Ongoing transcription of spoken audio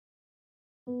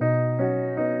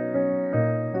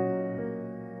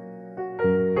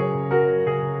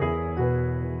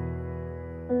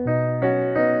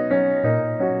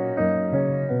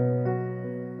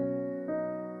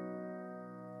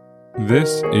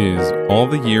This is All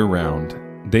the Year Round,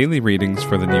 Daily Readings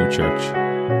for the New Church.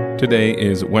 Today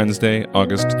is Wednesday,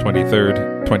 August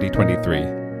 23rd,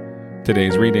 2023.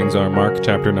 Today's readings are Mark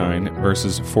chapter 9,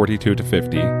 verses 42 to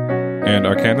 50, and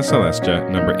Arcana Celestia,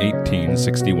 number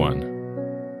 1861.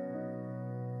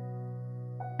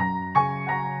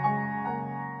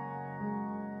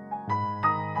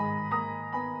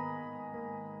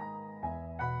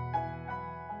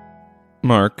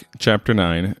 Mark chapter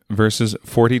 9, verses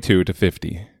 42 to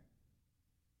 50.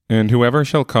 And whoever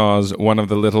shall cause one of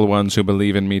the little ones who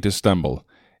believe in me to stumble,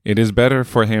 it is better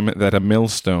for him that a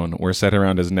millstone were set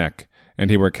around his neck, and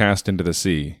he were cast into the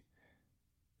sea.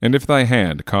 And if thy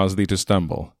hand cause thee to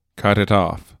stumble, cut it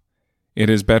off. It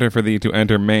is better for thee to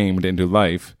enter maimed into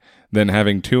life, than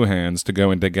having two hands to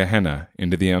go into Gehenna,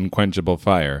 into the unquenchable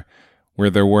fire,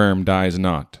 where their worm dies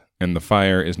not, and the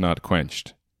fire is not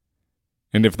quenched.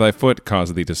 And if thy foot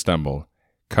cause thee to stumble,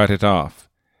 cut it off.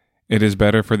 It is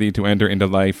better for thee to enter into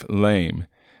life lame,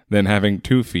 than having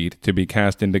 2 feet to be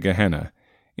cast into Gehenna,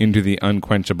 into the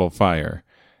unquenchable fire,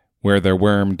 where their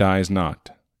worm dies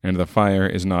not, and the fire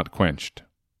is not quenched.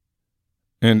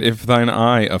 And if thine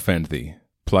eye offend thee,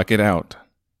 pluck it out.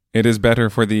 It is better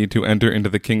for thee to enter into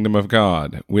the kingdom of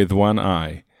God with one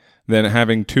eye, than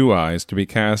having 2 eyes to be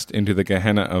cast into the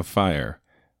Gehenna of fire,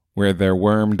 where their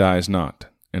worm dies not,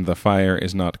 and the fire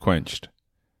is not quenched.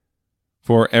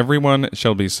 For every one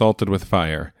shall be salted with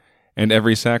fire, and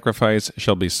every sacrifice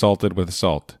shall be salted with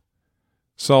salt.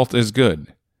 Salt is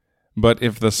good, but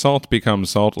if the salt become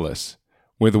saltless,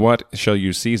 with what shall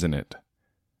you season it?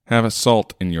 Have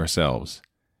salt in yourselves,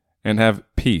 and have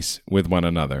peace with one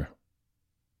another.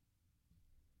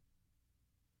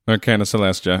 Arcana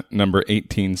Celestia, number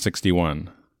 1861.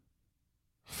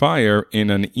 Fire, in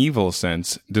an evil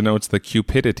sense, denotes the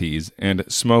cupidities, and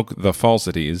smoke the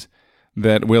falsities,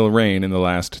 that will reign in the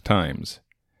last times.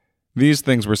 These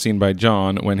things were seen by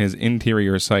John when his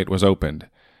interior sight was opened,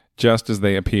 just as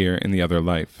they appear in the other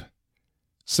life.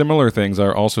 Similar things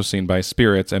are also seen by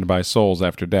spirits and by souls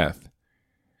after death.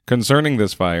 Concerning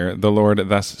this fire, the Lord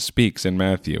thus speaks in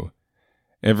Matthew,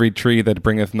 "Every tree that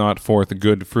bringeth not forth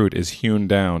good fruit is hewn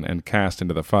down and cast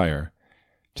into the fire."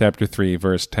 Chapter 3,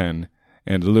 verse 10,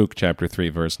 and Luke chapter 3,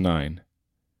 verse 9.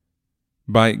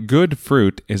 By good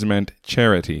fruit is meant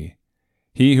charity.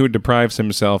 He who deprives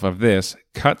himself of this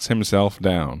cuts himself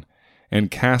down, and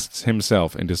casts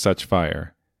himself into such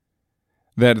fire.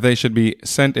 That they should be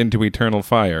sent into eternal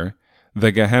fire,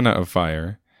 the Gehenna of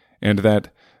fire, and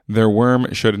that their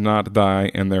worm should not die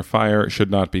and their fire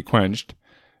should not be quenched,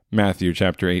 Matthew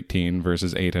chapter 18,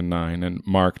 verses 8 and 9, and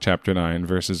Mark chapter 9,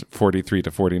 verses 43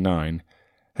 to 49,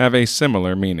 have a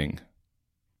similar meaning.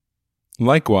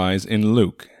 Likewise in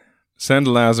Luke, "Send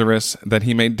Lazarus, that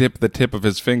he may dip the tip of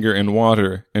his finger in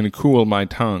water, and cool my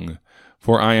tongue,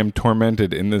 for I am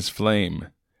tormented in this flame."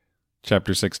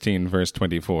 Chapter 16, verse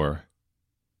 24.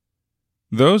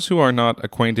 Those who are not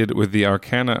acquainted with the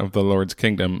arcana of the Lord's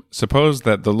kingdom suppose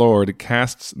that the Lord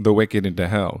casts the wicked into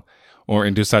hell, or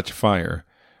into such fire,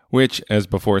 which, as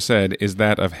before said, is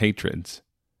that of hatreds.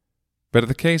 But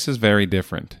the case is very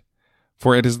different,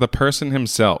 for it is the person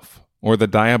himself, or the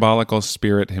diabolical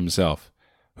spirit himself,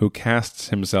 who casts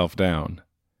himself down.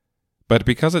 But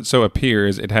because it so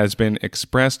appears, it has been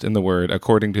expressed in the word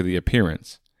according to the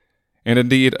appearance, and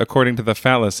indeed according to the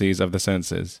fallacies of the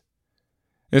senses.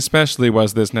 Especially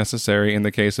was this necessary in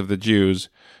the case of the Jews,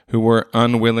 who were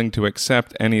unwilling to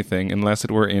accept anything unless it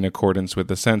were in accordance with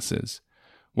the senses,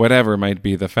 whatever might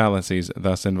be the fallacies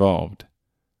thus involved.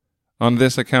 On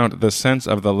this account the sense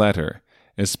of the letter,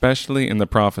 especially in the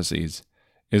prophecies,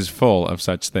 is full of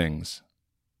such things.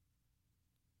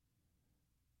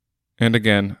 And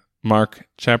again, Mark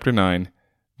chapter 9,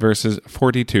 verses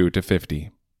 42 to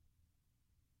 50.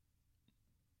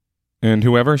 And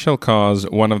whoever shall cause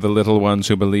one of the little ones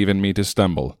who believe in me to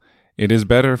stumble, it is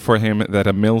better for him that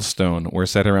a millstone were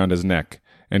set around his neck,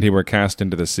 and he were cast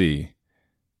into the sea.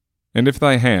 And if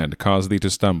thy hand cause thee to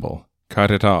stumble, cut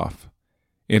it off.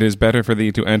 It is better for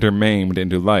thee to enter maimed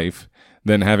into life,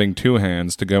 than having 2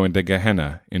 hands to go into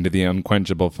Gehenna, into the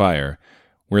unquenchable fire,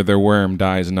 where their worm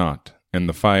dies not, and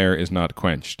the fire is not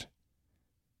quenched.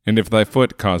 And if thy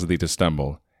foot cause thee to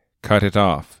stumble, cut it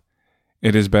off.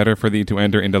 It is better for thee to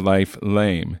enter into life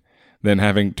lame, than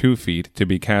having 2 feet to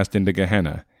be cast into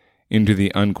Gehenna, into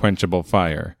the unquenchable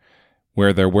fire,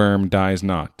 where their worm dies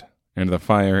not, and the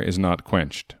fire is not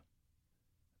quenched.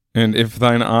 And if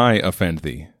thine eye offend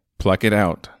thee, pluck it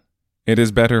out. It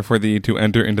is better for thee to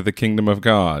enter into the kingdom of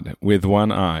God with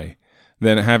one eye,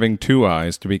 than having 2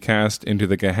 eyes to be cast into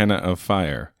the Gehenna of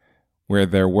fire, where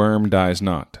their worm dies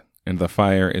not, and the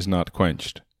fire is not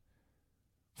quenched.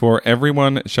 For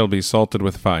everyone shall be salted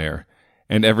with fire,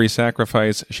 and every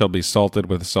sacrifice shall be salted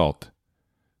with salt.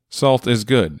 Salt is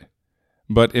good,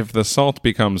 but if the salt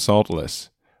becomes saltless,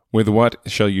 with what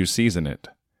shall you season it?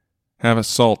 Have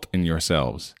salt in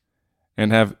yourselves,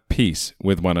 and have peace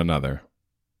with one another.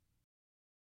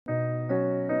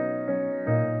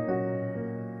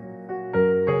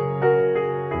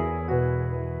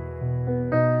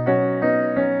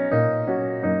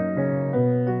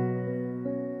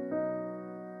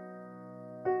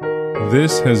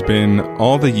 This has been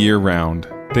All the Year Round,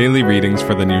 Daily Readings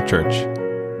for the New Church.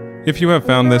 If you have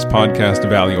found this podcast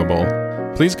valuable,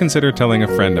 please consider telling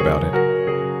a friend about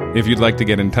it. If you'd like to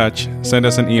get in touch, send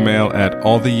us an email at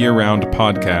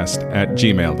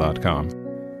alltheyearroundpodcast@gmail.com.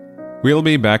 We'll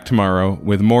be back tomorrow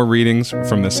with more readings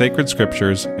from the sacred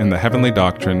scriptures and the heavenly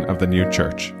doctrine of the New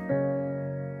Church.